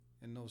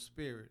no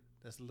spirit,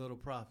 that's little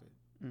profit.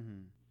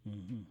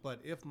 Mm-hmm. But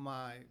if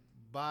my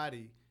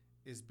body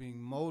is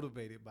being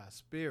motivated by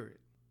spirit,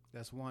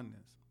 that's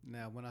oneness.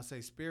 Now, when I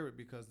say spirit,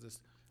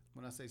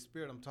 when I say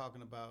spirit, I'm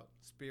talking about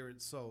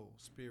spirit, soul,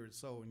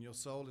 and your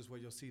soul is where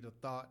you'll see the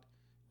thought,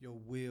 your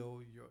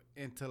will, your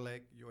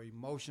intellect, your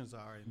emotions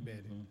are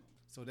embedded.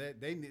 So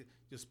that they need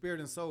your spirit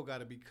and soul got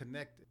to be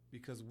connected,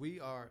 because we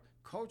are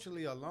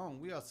culturally alone.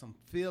 We are some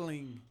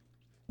feeling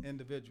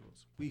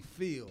individuals. We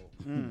feel.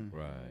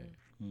 Right.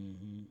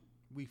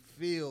 We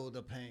feel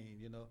the pain,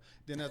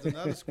 Then there's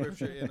another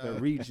scripture in The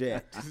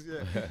reject.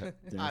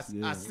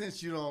 I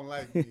sense you don't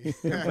like me.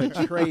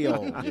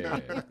 Betrayal.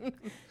 Yeah.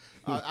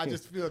 I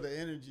just feel the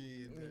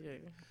energy.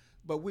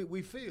 But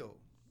we feel.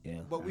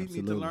 Yeah, but we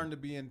absolutely. need to learn to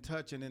be in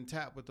touch and in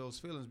tap with those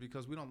feelings,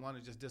 because we don't want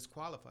to just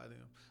disqualify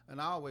them.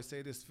 And I always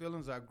say this: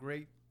 feelings are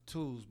great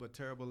tools, but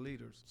terrible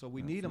leaders. So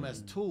we need them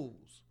as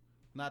tools,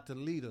 not to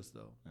lead us,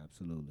 though.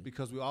 Absolutely.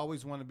 Because we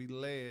always want to be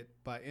led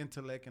by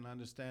intellect and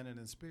understanding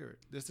and spirit.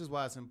 This is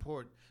why it's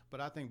important.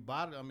 But I think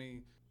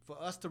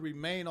for us to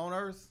remain on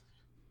earth,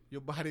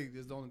 your body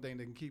is the only thing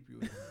that can keep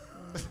you.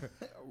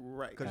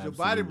 Right. Because your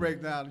body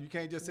breaks down. You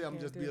can't just say, I'm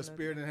just be a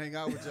spirit and hang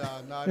out with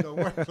y'all. No, it don't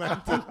work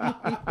like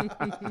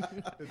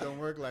that. It don't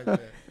work like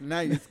that. Now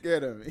you're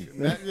scared of me.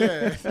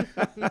 Yeah.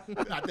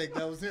 I think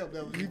that was him.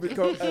 You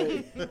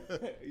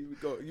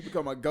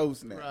become a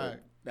ghost now. Right.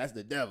 That's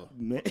the devil.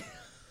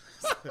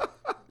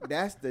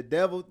 That's the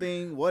devil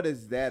thing. What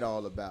is that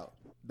all about?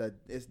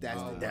 That's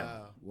the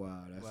devil.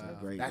 Wow,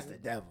 That's the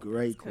devil.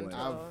 Great question.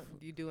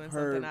 You doing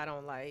heard- something I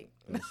don't like.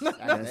 That's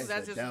That's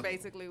the just devil.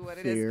 basically what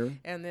it Fear, is.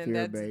 And then fear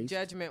that's based.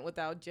 judgment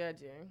without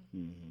judging.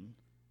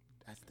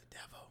 That's the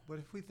devil. But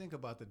if we think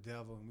about the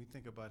devil and we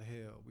think about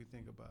hell,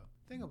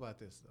 think about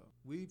this, though.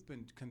 We've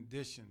been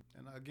conditioned,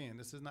 and again,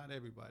 this is not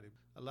everybody.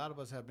 A lot of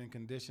us have been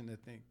conditioned to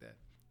think that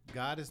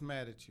God is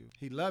mad at you.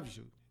 He loves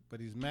you, but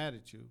he's mad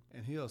at you,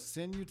 and he'll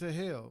send you to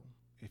hell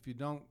if you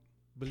don't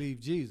believe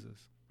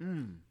Jesus.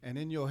 And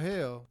in your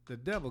hell, the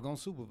devil gonna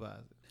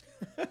supervise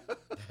it.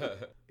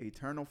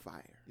 Eternal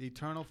fire.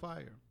 Eternal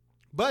fire.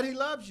 But he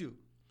loves you.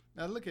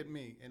 Now look at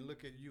me and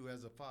look at you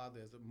as a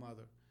father, as a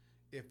mother.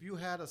 If you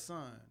had a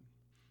son,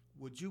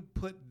 would you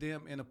put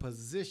them in a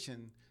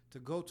position to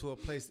go to a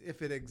place,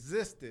 if it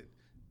existed,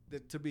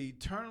 that to be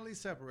eternally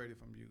separated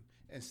from you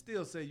and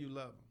still say you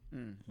love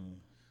them?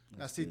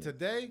 Now see,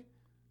 today,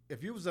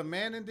 if you was a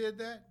man and did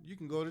that, you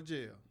can go to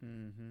jail.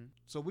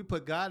 So we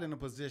put God in a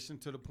position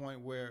to the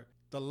point where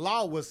the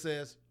law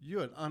says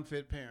you're an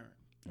unfit parent.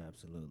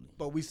 Absolutely.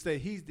 But we say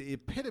he's the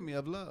epitome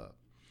of love.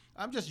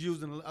 I'm just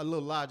using a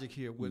little logic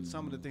here with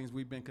some of the things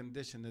we've been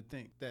conditioned to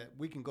think, that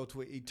we can go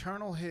to an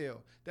eternal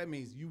hell. That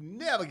means you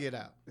never get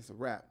out. It's a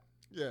wrap.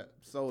 Yeah.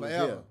 Soul is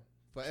forever. hell.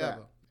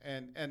 Forever.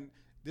 And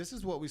this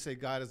is what we say: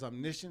 God is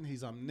omniscient.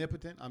 He's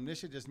omnipotent.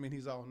 Omniscient just means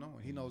he's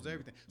all-knowing. He knows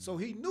everything. So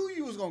he knew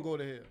you was going to go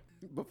to hell.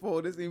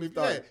 Before this even Yeah,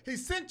 started. he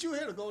sent you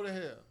here to go to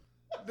hell.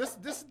 This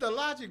is the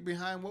logic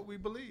behind what we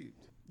believed.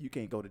 You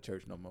can't go to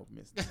church no more,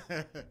 mister.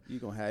 You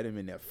going to have them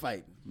in there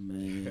fighting.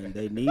 Man,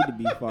 they need to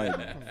be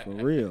fighting for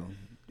real.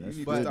 You That's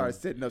need good. to start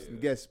setting up some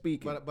guest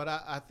speaking. But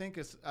I think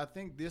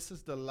this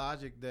is the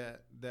logic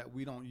that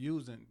we don't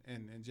use in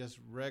just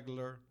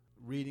regular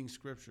reading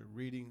scripture,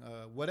 reading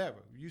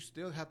whatever. You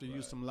still have to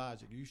use some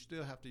logic. You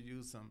still have to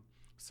use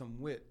some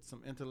wit,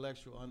 some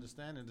intellectual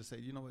understanding to say,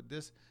 you know what,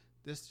 this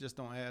just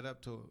don't add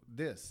up to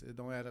this. It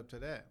don't add up to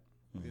that.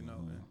 You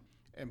know.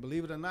 And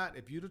believe it or not,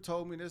 if you'd have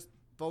told me this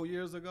 4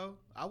 years ago,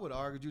 I would have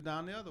argued you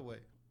down the other way.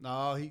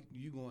 No,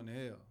 you going to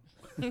hell.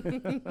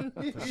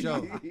 For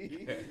sure.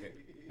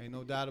 Ain't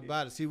no doubt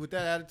about it. See, with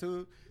that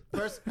attitude,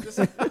 first, this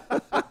is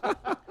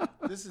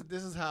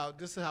how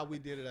we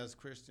did it as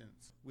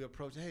Christians. We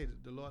approach, hey,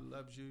 the Lord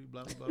loves you,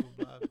 blah blah blah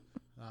blah blah.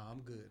 No, I'm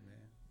good,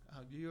 man.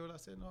 You hear what I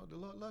said? No, the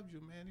Lord loves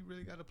you, man. He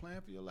really got a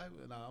plan for your life.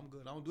 No, I'm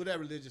good. I don't do that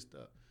religious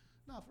stuff.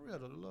 No, for real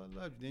though, the Lord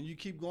loves you. Then you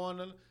keep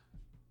going.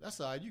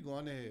 That's all right. You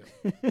going to hell.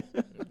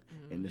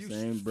 In the you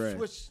same breath.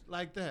 Switch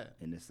like that.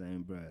 In the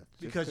same breath.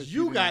 Because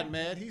you got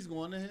mad, he's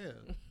going to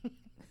hell.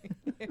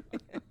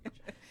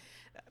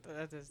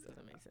 That just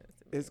doesn't make sense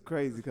to me. It's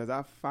crazy because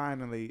I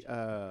finally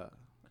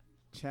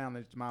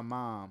challenged my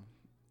mom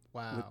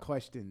with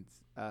questions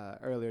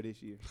earlier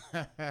this year.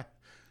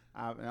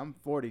 I'm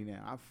 40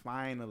 now. I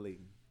finally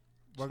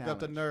worked up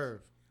the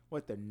nerve.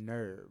 What the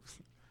nerves.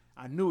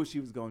 I knew what she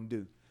was going to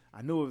do.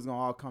 I knew it was going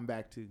to all come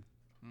back to.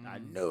 I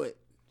knew it.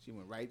 She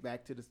went right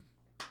back to the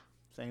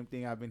same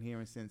thing I've been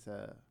hearing since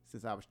I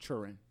was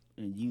children.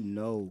 And you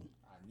know,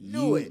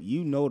 it.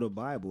 You know the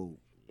Bible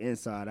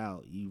inside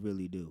out. You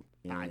really do.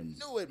 And I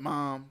knew it,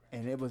 Mom.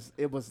 And it was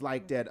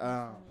like that.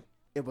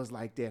 It was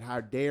like that.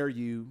 How dare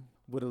you?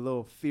 With a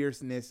little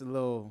fierceness, a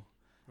little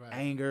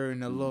anger,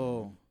 and a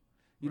little.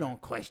 You don't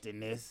question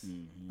this.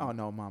 Oh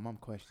no, Mom, I'm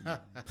questioning.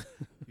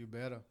 You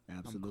better.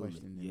 Absolutely. I'm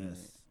questioning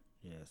Yes.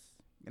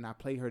 And I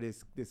played her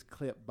this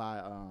clip by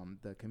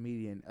the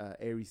comedian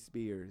Ari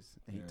Spears,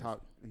 and he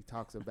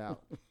talks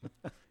about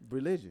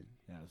religion.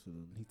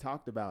 Absolutely. He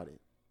talked about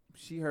it.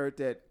 She heard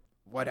that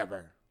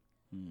whatever.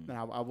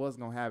 Now I was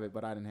gonna have it,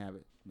 but I didn't have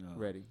it No.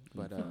 ready.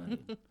 But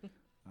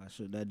I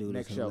should. That dude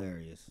next is show.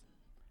 hilarious.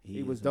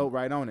 he was dope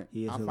right on it.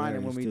 he is I'll find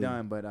it when we hilarious,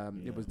 done. But Yeah.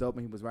 it was dope,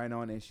 and he was right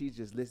on it. And she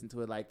just listened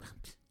to it like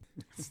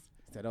it's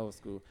that old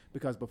school.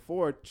 Because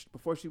before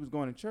she was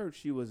going to church,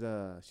 she was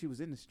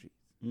in the streets.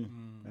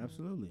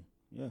 Absolutely.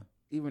 Yeah.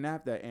 Even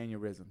after that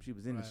aneurysm, she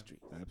was in the Right.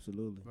 streets,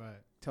 Absolutely. Right.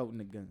 toting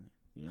the gun,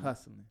 Yeah.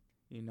 hustling,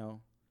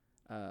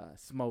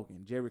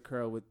 smoking. Jerry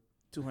curl with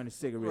 200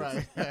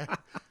 cigarettes.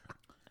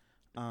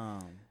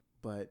 Right.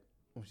 But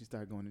when she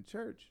started going to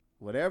church,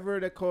 whatever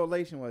the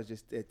correlation was,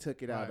 just it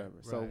took it out Right, of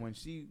her. So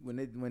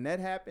right. when that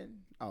happened,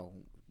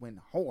 went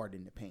hard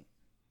in the paint.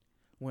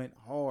 Went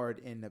hard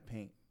in the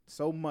paint.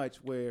 So much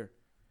where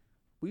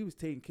we was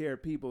taking care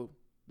of people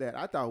that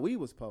I thought we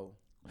was poor.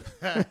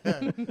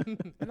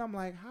 And I'm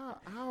like, how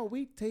are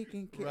we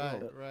taking care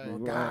Right, of? right. Well,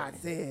 Right. God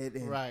said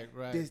and Right.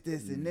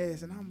 this and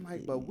this, and I'm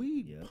like, but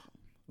we Yeah.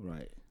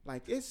 Right.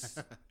 like it's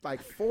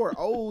like 4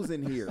 O's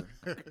in here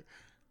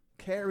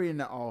carrying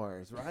the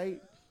R's,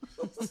 right?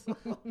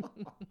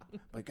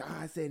 But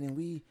God said, and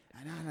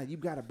you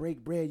gotta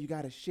break bread, you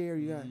gotta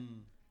share,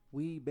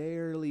 we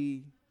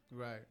barely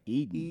Right.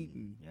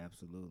 eating.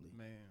 Absolutely.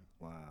 Man.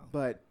 Wow.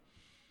 But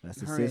That's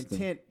the her system.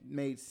 intent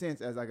made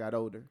sense as I got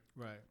older.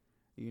 Right.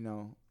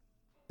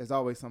 There's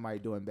always somebody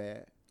doing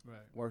bad,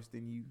 Right. worse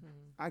than you.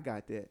 I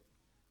got that.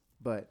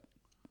 But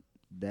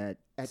That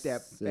at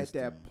that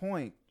system.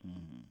 point,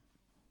 Mhm.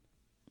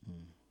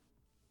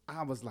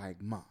 I was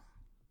like, Mom,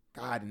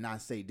 God did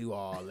not say do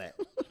all that.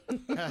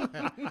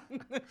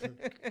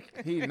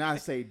 He did not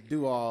say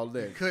do all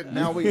that. Couldn't.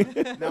 Now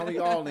we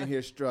all in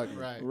here struggling.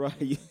 Right.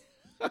 Right.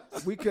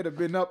 We could have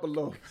been up a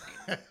little.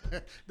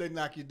 They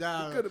knock you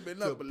down. Could have been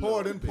to up a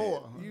poor little than bit.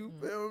 poor. You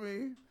feel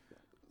me?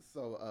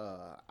 So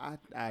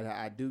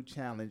I do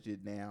challenge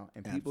it now,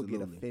 and people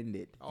get Absolutely.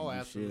 offended. Oh, You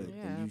absolutely. should.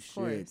 Yeah, And you of should.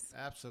 course.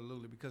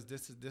 Absolutely. Because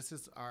this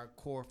is our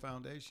core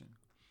foundation.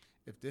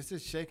 If this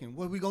is shaking,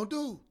 what are we gonna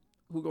do?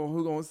 Who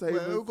gonna save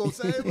us? Who gonna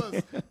save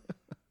us?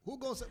 Who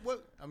gonna say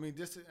what? I mean,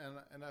 this is,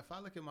 and if I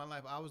look at my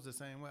life, I was the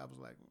same way. I was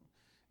like,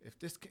 if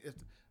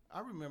I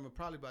remember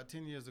probably about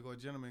 10 years ago, a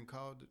gentleman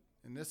called,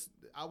 and this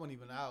I wasn't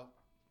even out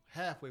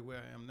halfway where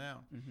I am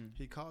now.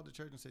 He called the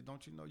church and said,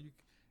 "Don't you know you?"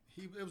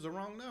 It was the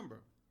wrong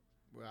number.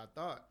 Well,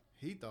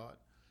 he thought.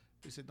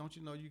 He said, "Don't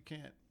you know you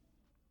can't?"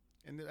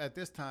 And at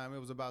this time, it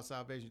was about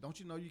salvation. Don't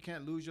you know you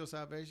can't lose your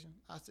salvation?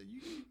 I said,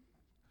 "You,"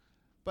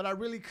 but I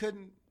really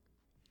couldn't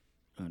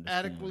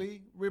Understand.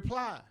 adequately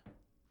reply.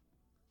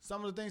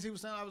 Some of the things he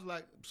was saying, I was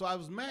like, so I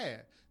was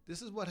mad.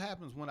 This is what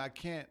happens when I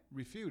can't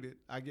refute it.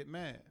 I get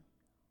mad,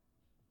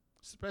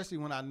 especially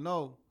when I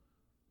know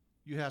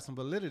you have some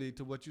validity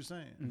to what you're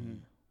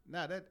saying.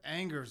 Now that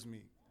angers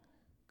me,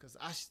 because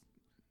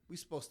we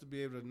supposed to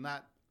be able to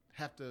not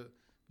have to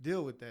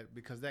deal with that,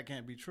 because that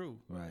can't be true.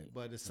 Right.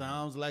 But it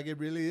sounds like it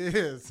really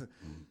is,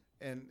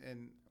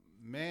 and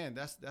man,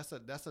 that's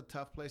a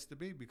tough place to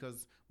be,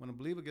 because when a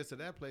believer gets to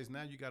that place,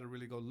 now you got to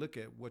really go look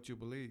at what you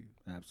believe,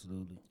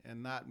 Absolutely.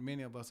 and not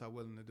many of us are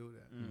willing to do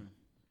that.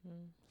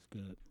 It's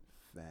good.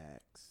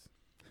 Facts.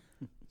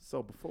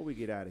 So before we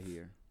get out of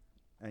here,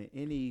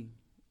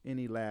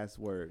 any last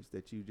words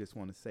that you just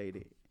want to say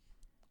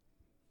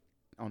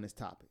on this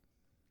topic?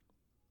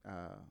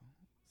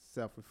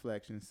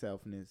 Self-reflection,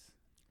 selfness,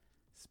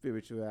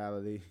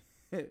 spirituality,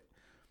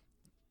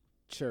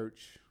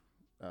 church,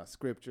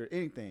 scripture,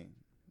 anything,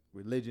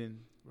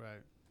 religion,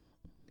 Right.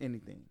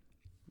 anything,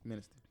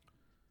 minister.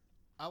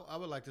 I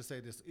would like to say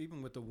this,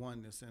 even with the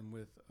oneness and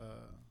with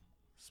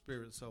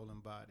spirit, soul,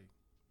 and body,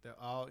 they're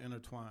all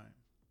intertwined.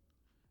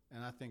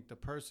 And I think the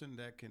person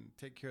that can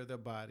take care of their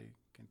body,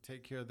 can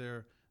take care of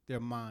their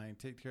mind,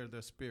 take care of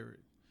their spirit,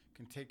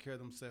 can take care of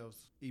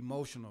themselves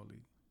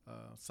emotionally,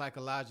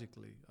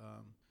 psychologically,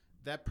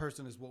 that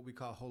person is what we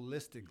call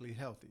holistically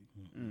healthy.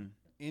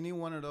 Any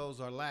one of those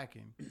are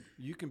lacking.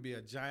 You can be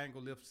a giant, go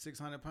lift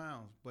 600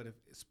 pounds, but if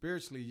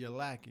spiritually you're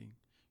lacking,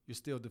 you're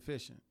still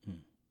deficient.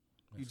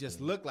 You just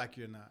look like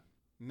you're not.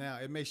 Now,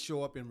 it may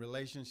show up in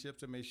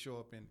relationships. It may show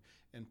up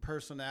in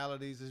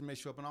personalities. It may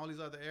show up in all these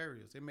other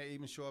areas. It may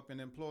even show up in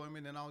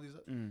employment and all these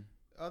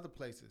other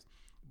places.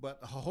 But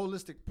a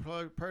holistic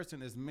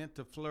person is meant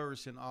to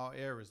flourish in all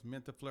areas,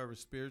 meant to flourish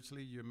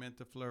spiritually. You're meant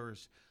to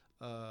flourish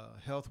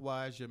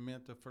health-wise. You're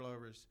meant to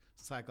flourish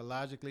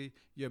psychologically.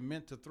 You're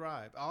meant to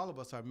thrive. All of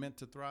us are meant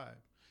to thrive.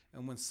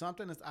 And when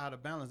something is out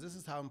of balance, this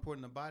is how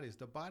important the body is.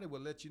 The body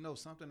will let you know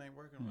something ain't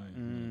working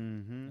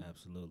right.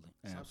 Absolutely.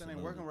 Something ain't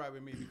working right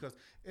with me, because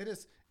it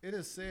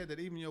is said that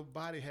even your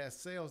body has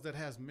cells that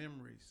has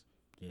memories.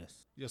 Yes.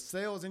 Your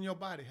cells in your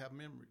body have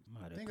memories.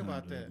 Think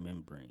about that.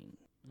 Membrane.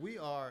 We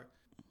are,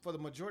 for the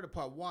majority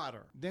part,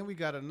 water. Then we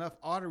got enough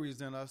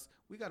arteries in us.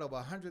 We got over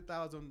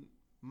 100,000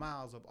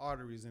 miles of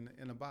arteries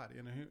in a body,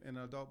 in an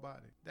adult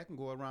body. That can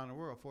go around the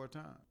world 4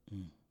 times.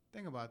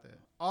 Think about that.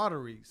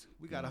 Arteries.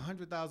 We got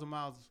 100,000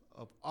 miles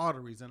of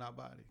arteries in our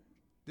body.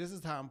 this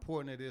is how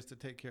important it is to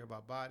take care of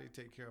our body,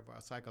 take care of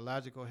our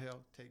psychological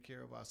health, take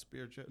care of our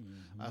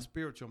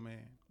spiritual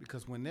man.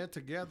 Because when they're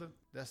together,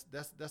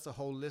 that's a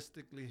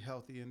holistically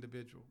healthy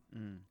individual.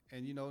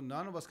 And you know,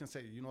 none of us can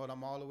say, you know what,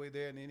 I'm all the way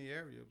there in any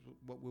area,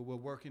 but we're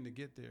working to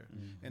get there.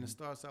 And it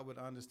starts out with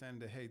understanding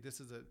that, hey, this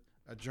is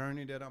a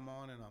journey that I'm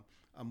on, and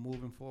I'm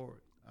moving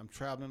forward. I'm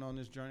traveling on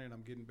this journey, and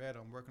I'm getting better.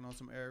 I'm working on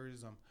some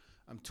areas.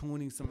 I'm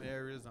tuning some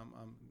areas.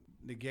 I'm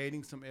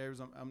negating some areas.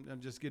 I'm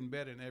just getting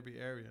better in every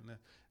area. And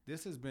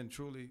this has been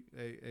truly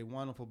a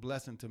wonderful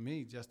blessing to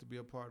me, just to be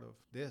a part of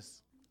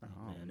this.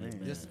 Oh, man.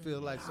 This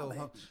feels like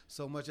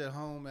so much at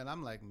home, and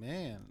I'm like,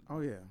 man.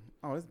 Oh yeah.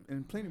 Oh, it's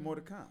and plenty more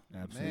to come.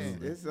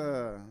 Absolutely. It's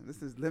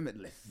this is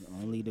limitless.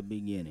 Only the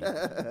beginning.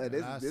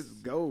 this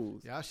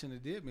goes. Y'all shouldn't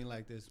have did me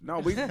like this. No,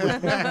 we.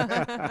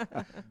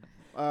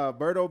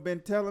 Berto been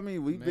telling me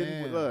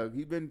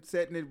he been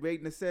setting it,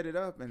 waiting to set it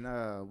up,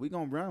 and we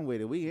gonna run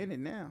with it. We in it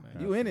now.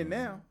 Man, You in it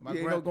now. You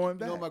ain't no going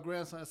back. You know, my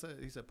grandson said,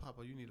 he said,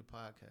 Papa, you need a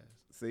podcast.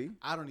 See,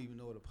 I don't even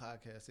know what a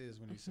podcast is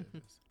when he said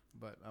this,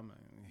 but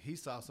he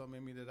saw something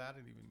in me that I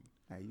didn't even.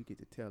 hey, you get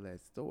to tell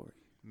that story,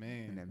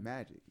 man, and that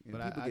magic, and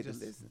but people I get just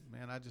to listen.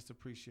 Man, I just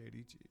appreciate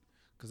each,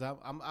 because I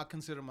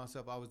consider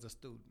myself, I was a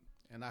student,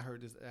 and I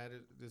heard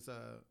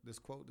this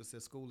quote that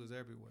says school is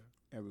everywhere.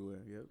 Everywhere,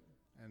 yep.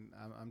 And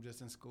I'm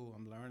just in school.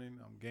 I'm learning.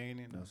 I'm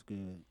gaining. That's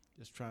good.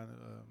 Just trying to.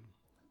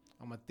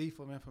 I'm a thief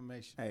of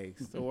information. Hey,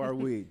 so are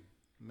we.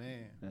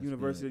 Man. That's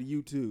University of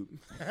YouTube.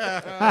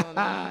 Oh,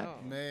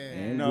 no. Man.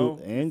 And, No.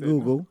 and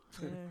Google.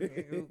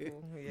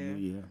 Google, yeah.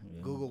 Yeah.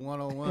 Google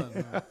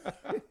 101.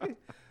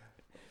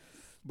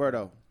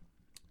 Berto,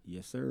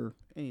 Yes, sir.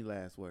 any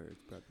last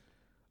words, brother?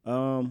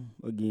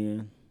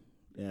 Again,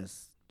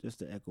 that's just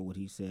to echo what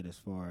he said as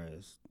far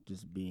as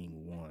just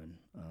being one.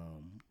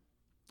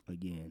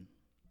 Again,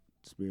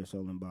 spirit,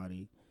 soul, and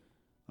body.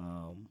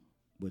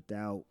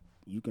 Without,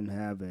 you can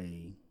have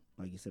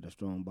like you said, a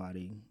strong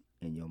body,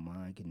 and your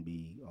mind can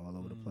be all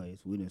over the place.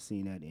 We done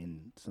seen that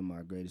in some of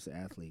our greatest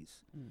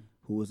athletes.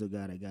 Who was the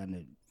guy that got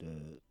in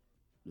the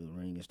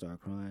ring and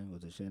started crying?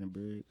 Was it Shannon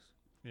Briggs?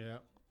 Yeah.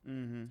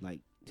 Mm-hmm.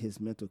 Like, his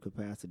mental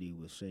capacity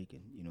was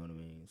shaken, you know what I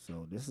mean?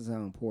 So this is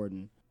how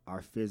important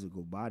our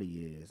physical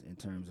body is in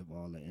terms of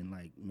all that. And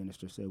like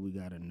Minister said, we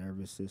got a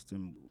nervous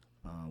system.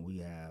 We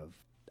have,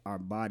 our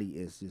body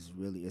is just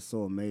really, it's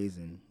so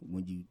amazing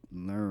when you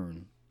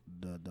learn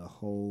the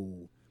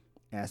whole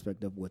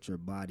aspect of what your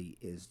body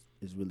is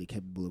really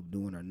capable of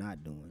doing or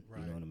not doing.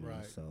 Right, you know what I mean?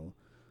 right. So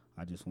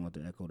I just want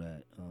to echo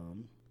that.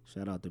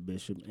 Shout out to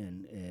Bishop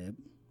and Eb.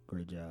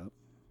 Great job.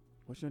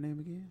 What's your name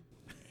again?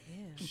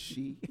 Yeah.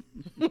 She.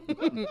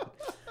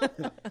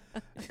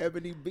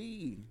 Ebony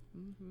B.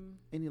 Mm-hmm.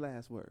 Any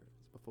last words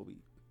before we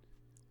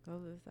Go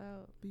this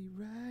out. be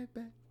right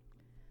back?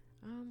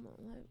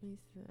 Let me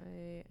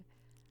say.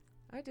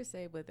 I just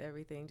say with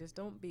everything, just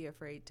don't be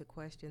afraid to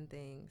question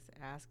things,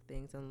 ask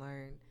things, and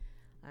learn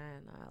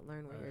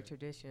where your Right.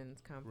 traditions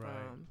come Right.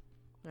 from.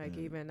 Like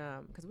Yeah. even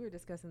because we were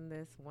discussing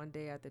this one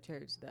day at the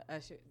church, the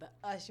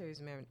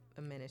ushers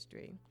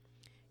ministry.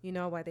 You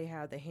know why they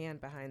have the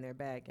hand behind their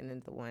back and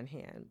then the one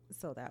hand,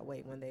 so that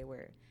way when they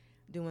were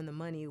doing the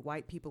money,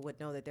 white people would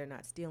know that they're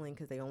not stealing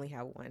because they only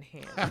have one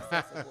hand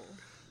accessible.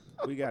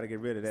 We got to get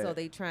rid of that. So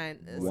they trying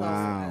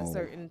Wow.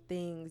 certain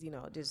things,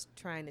 just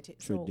trying to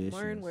so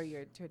learn where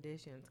your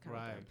traditions come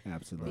Right. from.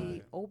 Absolutely.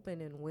 Be open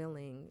and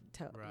willing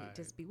to Right.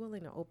 just be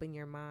willing to open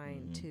your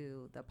mind Mhm.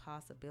 to the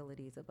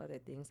possibilities of other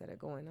things that are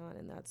going on,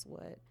 and that's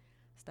what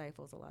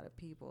stifles a lot of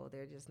people.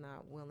 They're just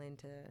not willing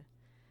to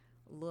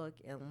look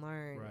and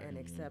learn Right. and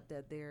Mhm. accept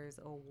that there's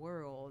a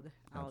world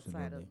outside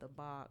Absolutely. of the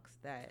box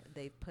that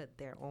they've put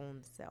their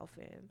own self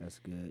in. That's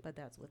good. But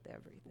that's with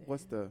everything.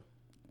 What's the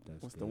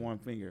That's the good. one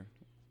finger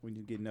when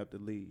you're getting up to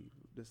leave?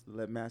 Just to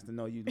let master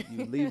know you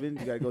leaving.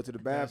 You got to go to the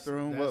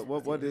bathroom. that's-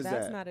 What is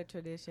That's that? not a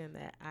tradition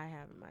that I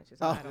have in my church.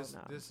 Oh. I don't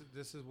know.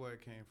 This is where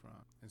it came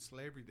from. In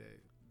slavery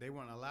days, they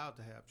weren't allowed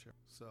to have church.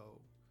 So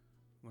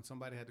when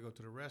somebody had to go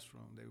to the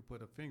restroom, they would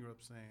put a finger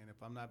up saying,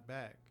 "If I'm not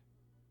back,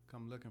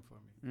 come looking for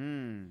me."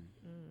 Mm.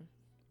 Mm,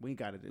 We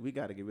got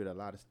to get rid of a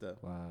lot of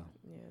stuff. Wow.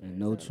 yeah, And there's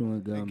no that.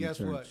 chewing gum And in guess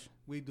church. what?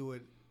 We do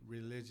it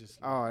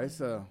religiously. Oh, it's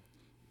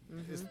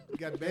It's Mhm.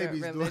 got Yeah,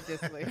 babies doing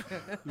religiously.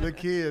 it. Little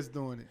kids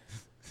doing it.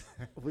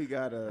 we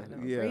gotta I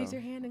know. yeah. Raise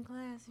your hand in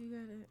class. You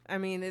gotta. I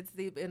mean, it's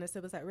in a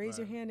civil side. Raise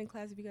your Right. hand in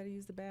class if you gotta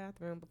use the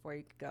bathroom before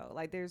you could go.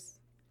 Like there's.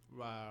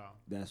 Wow.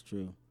 That's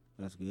true.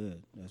 That's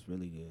good. That's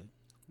really good.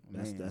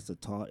 Man. That's a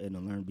taught and a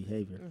learned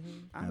behavior. Mm-hmm.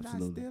 I'm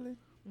Absolutely. not stealing.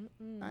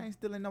 I ain't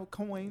stealing no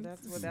coins.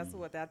 That's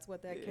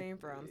what that came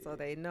from. So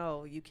they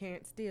know you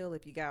can't steal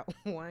if you got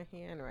one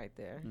hand right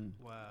there. Mm.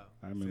 Wow.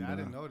 I See, remember I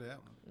didn't know that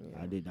one.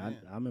 Yeah. I did. I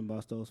Man. remember I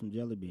stole some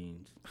jelly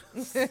beans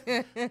in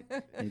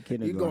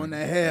kindergarten. You going to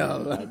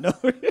hell? I know.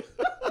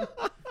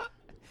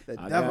 The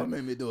I devil got-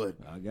 made me do it.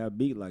 I got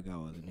beat like I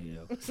was in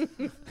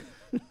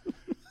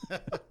hell.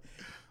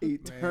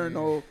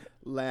 Eternal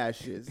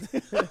lashes.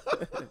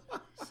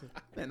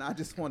 And I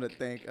just want to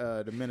thank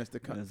the minister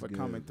That's for good.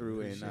 coming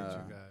through and Appreciate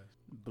you guys.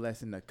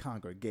 blessing the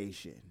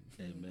congregation.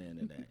 Amen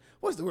to that.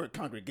 What's the word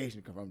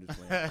congregation come from? Just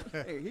playing.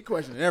 Hey, he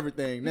questioning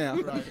everything now.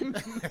 Right.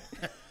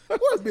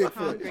 What's Bigfoot?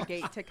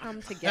 Congregate to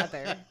come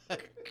together.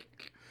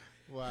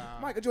 Wow.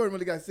 Michael Jordan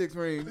really got 6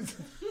 rings.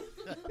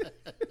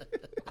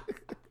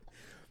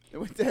 And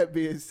with that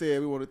being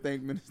said, we want to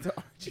thank Minister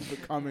Archie for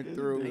coming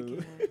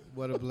through.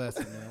 What a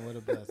blessing, man. What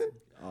a blessing.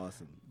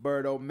 Awesome.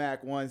 Birdo,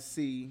 Mac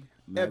 1C,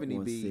 Mac Ebony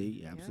 1C,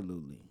 B.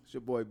 absolutely. It's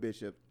your boy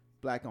Bishop,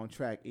 Black on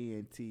Track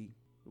ENT,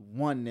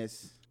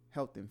 oneness,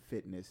 health and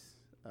fitness,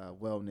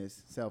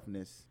 wellness,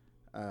 selfness,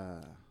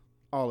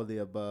 all of the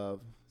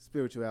above,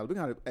 spirituality.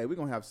 We're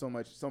gonna have so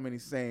many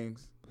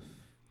sayings.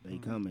 They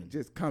coming.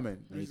 Just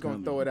coming. They We're just gonna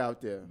coming. throw it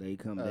out there. They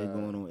come. They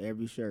going on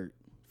every shirt.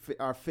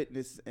 Our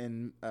fitness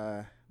and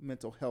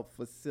mental health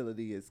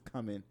facility is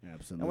coming.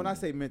 Absolutely. And when I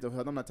say mental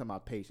health, I'm not talking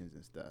about patients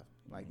and stuff.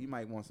 Like you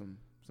might want some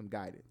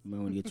guidance. You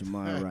might want to get your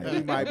mind right.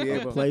 We might be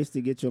A able place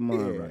to get your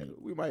mind Yeah,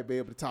 right. we might be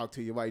able to talk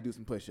to you while you do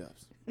some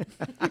push-ups.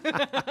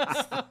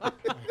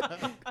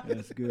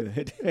 That's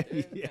good.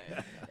 Yeah.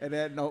 And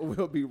that note,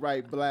 we'll be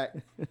right back.